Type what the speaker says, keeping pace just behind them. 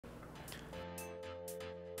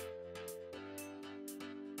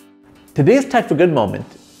Today's Tech for Good moment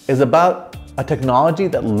is about a technology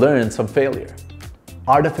that learns from failure.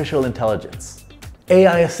 Artificial intelligence,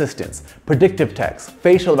 AI assistants, predictive text,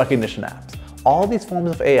 facial recognition apps. All these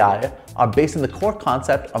forms of AI are based on the core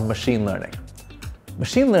concept of machine learning.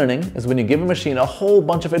 Machine learning is when you give a machine a whole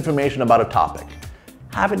bunch of information about a topic,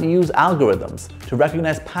 have it use algorithms to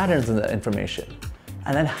recognize patterns in the information,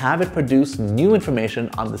 and then have it produce new information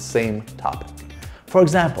on the same topic. For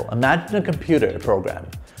example, imagine a computer program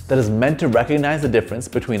that is meant to recognize the difference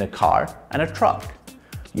between a car and a truck.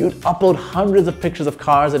 You'd upload hundreds of pictures of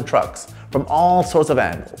cars and trucks from all sorts of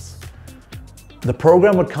angles. The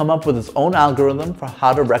program would come up with its own algorithm for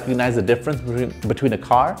how to recognize the difference between a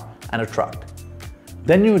car and a truck.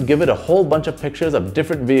 Then you would give it a whole bunch of pictures of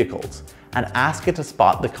different vehicles and ask it to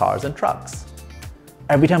spot the cars and trucks.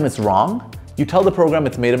 Every time it's wrong, you tell the program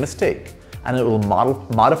it's made a mistake, and it will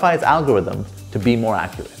modify its algorithm to be more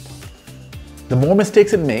accurate. The more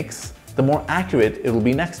mistakes it makes, the more accurate it will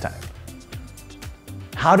be next time.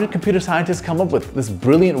 How did computer scientists come up with this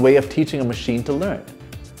brilliant way of teaching a machine to learn?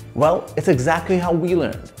 Well, it's exactly how we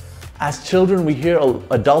learn. As children, we hear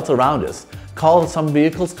adults around us call some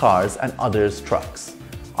vehicles cars and others trucks.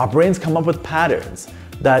 Our brains come up with patterns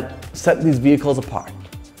that set these vehicles apart.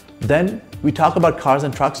 Then we talk about cars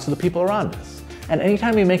and trucks to the people around us. And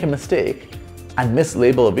anytime we make a mistake and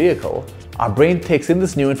mislabel a vehicle, our brain takes in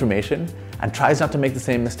this new information and tries not to make the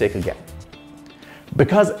same mistake again.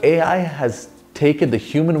 Because AI has taken the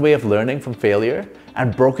human way of learning from failure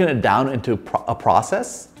and broken it down into a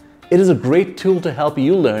process, it is a great tool to help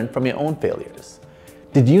you learn from your own failures.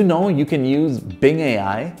 Did you know you can use Bing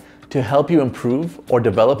AI to help you improve or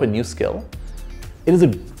develop a new skill? It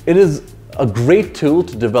is a great tool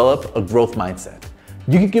to develop a growth mindset.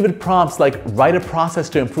 You can give it prompts like, write a process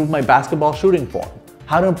to improve my basketball shooting form,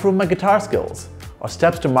 how to improve my guitar skills, or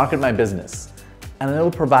steps to market my business. And it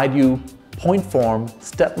will provide you point form,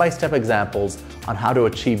 step-by-step examples on how to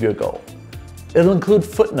achieve your goal. It'll include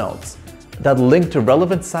footnotes that link to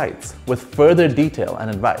relevant sites with further detail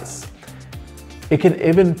and advice. It can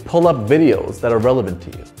even pull up videos that are relevant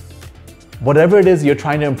to you. Whatever it is you're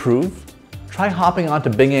trying to improve, try hopping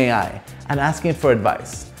onto Bing AI and asking it for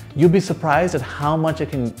advice. You'll be surprised at how much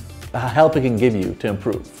help it can give you to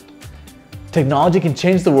improve. Technology can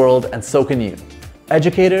change the world, and so can you.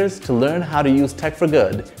 Educators, to learn how to use tech for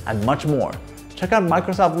good and much more, check out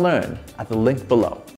Microsoft Learn at the link below.